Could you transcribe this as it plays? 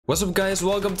What's up guys,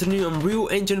 welcome to the new Unreal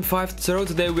Engine 5 tutorial.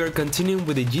 Today we are continuing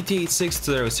with the GTA 6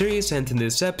 tutorial series, and in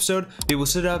this episode we will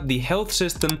set up the health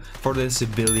system for the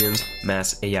civilians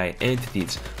mass AI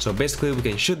entities. So basically we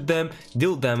can shoot them,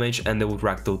 deal damage, and they will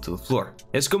ragdoll to the floor.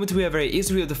 It's going to be a very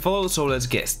easy video to follow, so let's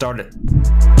get started.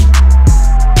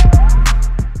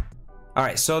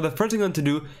 Alright, so the first thing I'm going to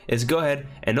do is go ahead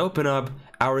and open up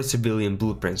our civilian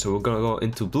blueprint. So we're going to go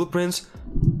into blueprints,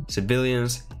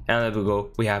 civilians, and there we go,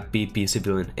 we have BP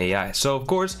civilian AI. So of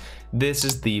course this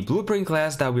is the blueprint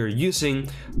class that we're using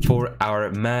for our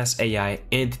mass AI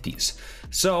entities,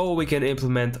 so we can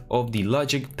implement all the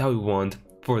logic that we want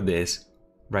for this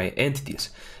entities.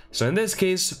 So in this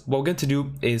case what we're going to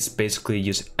do is basically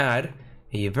just add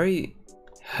a very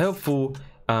helpful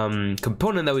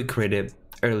component that we created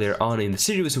earlier on in the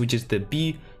series, which is the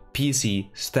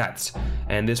BPC stats,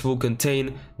 and this will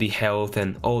contain the health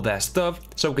and all that stuff,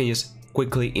 so we can just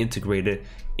quickly integrate it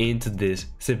into this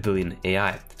civilian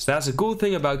AI. So that's a cool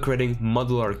thing about creating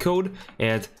modular code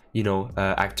and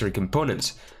actor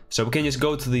components. So we can just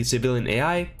go to the civilian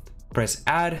AI, press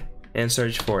add, and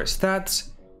search for stats,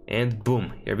 and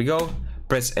boom, here we go.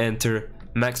 Press enter,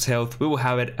 max health, we will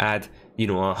have it at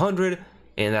 100,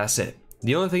 and that's it.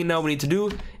 The only thing now we need to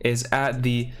do is add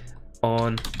the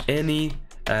on any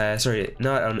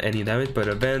not on any damage, but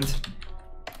event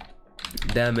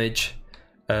damage,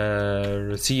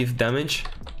 receive damage,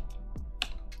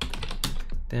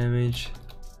 any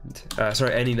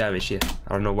damage. Yeah,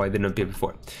 I don't know why it didn't appear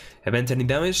before. Event any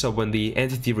damage, so when the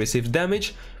entity receives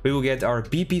damage, we will get our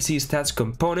BPC stats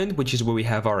component, which is where we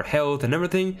have our health and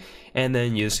everything, and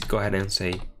then just go ahead and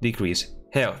say decrease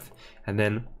health. And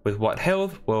then with what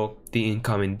health? Well, the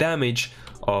incoming damage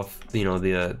of the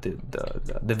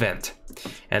event.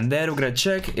 And then we're gonna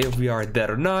check if we are dead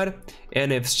or not,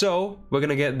 and if so, we're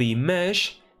gonna get the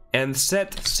mesh and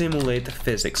set simulate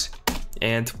physics.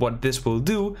 And what this will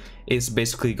do is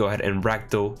basically go ahead and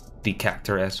ragdoll the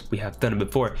character as we have done it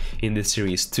before in this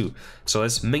series too. So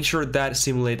let's make sure that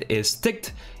simulate is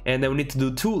ticked, and then we need to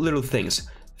do two little things.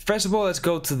 First of all, let's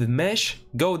go to the mesh,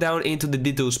 go down into the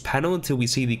details panel until we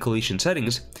see the collision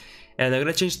settings, and I'm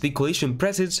gonna change the collision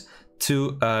presets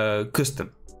to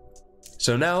custom.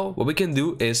 So now what we can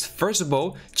do is first of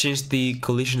all change the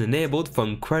collision enabled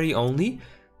from query only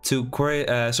to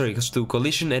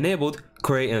collision enabled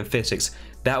query and physics.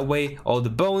 That way all the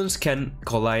bones can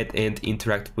collide and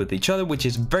interact with each other, which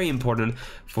is very important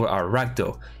for our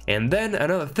ragdoll. And then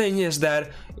another thing is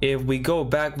that if we go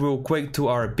back real quick to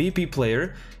our BP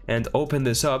player and open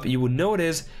this up, you will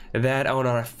notice that on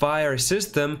our fire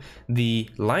system the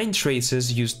line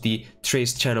traces use the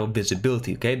trace channel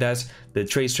visibility. Okay, that's the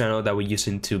trace channel that we're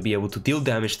using to be able to deal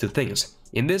damage to things.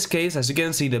 In this case, as you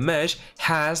can see, the mesh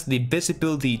has the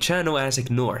visibility channel as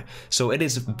ignore, so it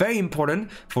is very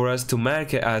important for us to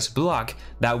mark it as block.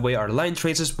 That way our line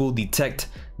traces will detect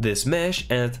this mesh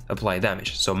and apply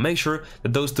damage. So make sure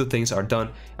that those two things are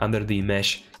done under the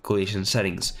mesh collision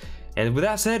settings. And with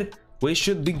that said, we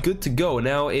should be good to go.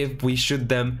 Now if we shoot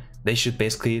them, they should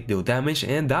basically deal damage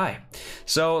and die.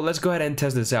 So let's go ahead and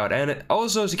test this out. And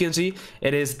also, as you can see,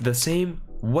 it is the same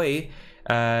way,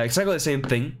 exactly the same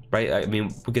thing, right? I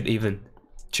mean, we could even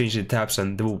change the tabs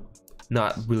and they will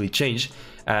not really change.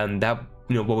 And that,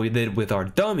 what we did with our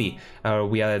dummy,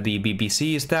 we added the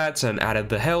BBC stats and added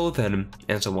the health and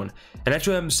so on. And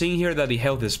actually I'm seeing here that the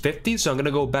health is 50, so I'm gonna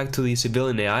go back to the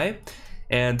civilian AI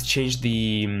and change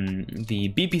the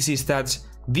BPC stats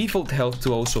default health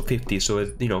to also 50, so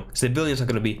civilians are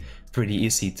gonna be pretty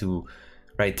easy to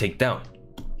take down.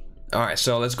 All right,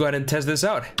 so let's go ahead and test this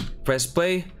out. Press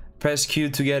play, press Q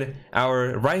to get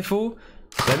our rifle.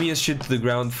 Let me just shoot to the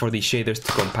ground for the shaders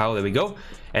to compile. There we go.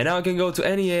 And now I can go to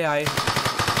any AI,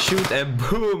 shoot, and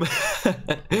boom.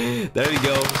 There we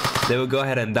go. They will go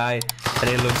ahead and die, and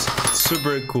it looks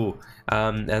super cool.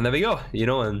 And there we go.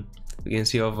 And we can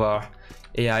see all of our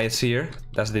AIs here.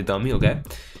 That's the dummy, okay?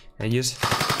 And just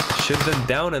shoot them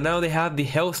down, and now they have the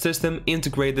health system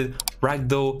integrated,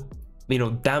 ragdoll,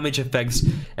 damage effects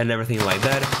and everything like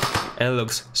that, and it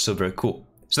looks super cool.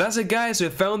 So that's it guys,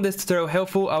 if you found this tutorial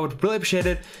helpful, I would really appreciate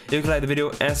it if you could like the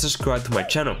video and subscribe to my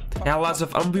channel. I have lots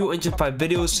of Unreal Engine 5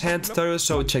 videos and tutorials,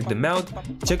 so check them out.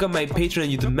 Check out my Patreon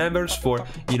and YouTube members for,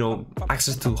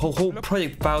 access to whole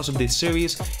project files of this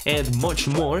series and much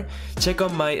more. Check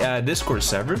out my Discord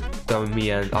server, that with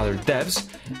me and other devs.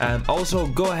 Also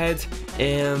go ahead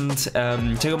and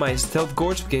check out my Stealth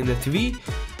Gorge Game the TV,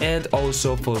 and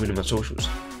also follow me on my socials.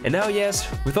 And now yes,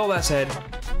 with all that said,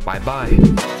 bye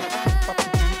bye.